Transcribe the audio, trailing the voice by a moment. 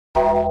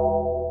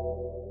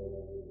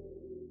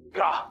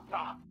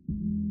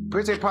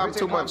Appreciate popping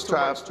too much,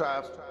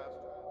 Trav.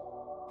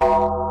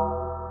 Bro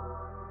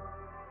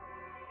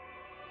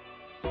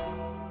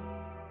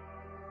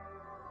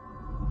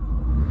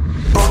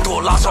do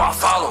a lot, so I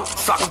follow.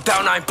 Flock him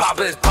down, I ain't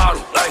popping his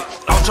bottle. Ay,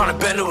 I was tryna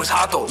bend to his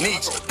hot though.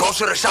 Needs, bro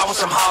shoulda shot with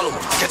some hollow.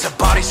 Get your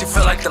body, she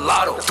feel like the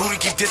lotto. Duty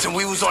keep dissing,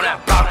 we was on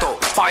that block though.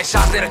 5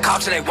 shots, they the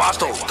cops and they watch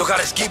though. Don't got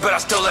a ski, but I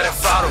still let it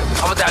fly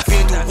though. I'm with that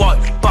fiend, do what?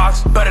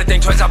 Box, better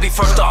think twice, I'll be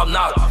first or I'm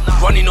not.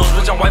 Runny nose,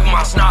 bitch, I'm wiping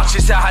my snot. She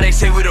said how they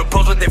say we the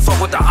bros, but they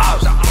fuck with the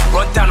ops.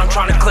 Run down, I'm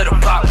tryna clear the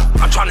block.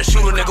 I'm tryna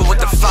shoot a nigga with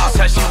the flops.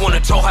 Said she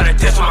wanna tell how to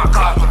diss with my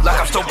clock. Like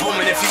I'm still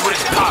booming if he with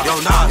his pop. Yo,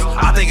 Nas,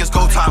 I think it's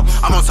go time.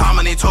 I'm on time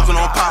and ain't talking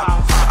on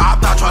pop. I'm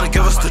not trying to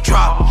give us the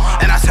drop.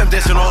 And I sent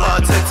this and all of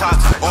her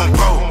TikToks. On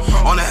bro,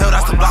 on the hill,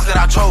 that's the block that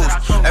I chose.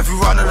 If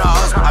you running to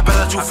us, I bet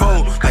that you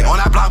fold. Like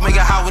on that block, make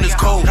it hot when it's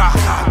cold.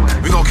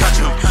 We gon' catch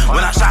him.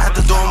 When I shot, hit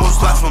the door,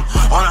 almost left him.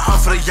 On a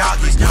hunt for the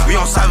Yagis, we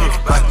on 7.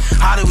 Like,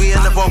 how did we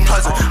end up on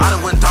Pleasant? I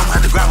done went dumb,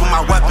 had to grab with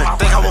my weapon.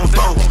 Think I won't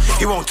throw,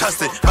 he won't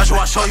test it. Bet you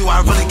I show you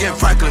I really get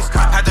reckless.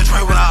 Had to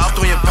train when I upped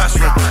on your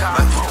best friend.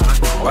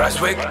 But I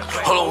swig,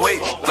 hold on, wait.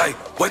 Like,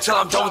 wait till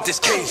I'm done with this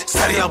case.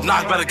 Steady up,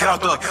 knock, better get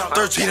out the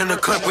 13 in the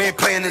clip, we ain't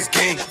playing this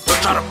game.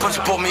 Don't try to punch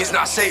up me, it's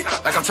not safe.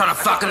 Like I'm tryna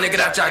flock a nigga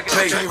that Jack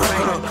paid.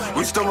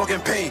 We still working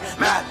paid.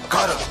 Matt,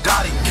 Carter,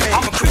 Dottie, K.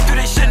 I'ma creep through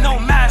this shit, no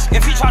mask.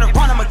 If he try to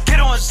run, I'ma get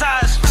on his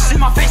ass. See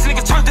my face,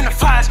 nigga turned into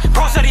flash.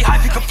 Bro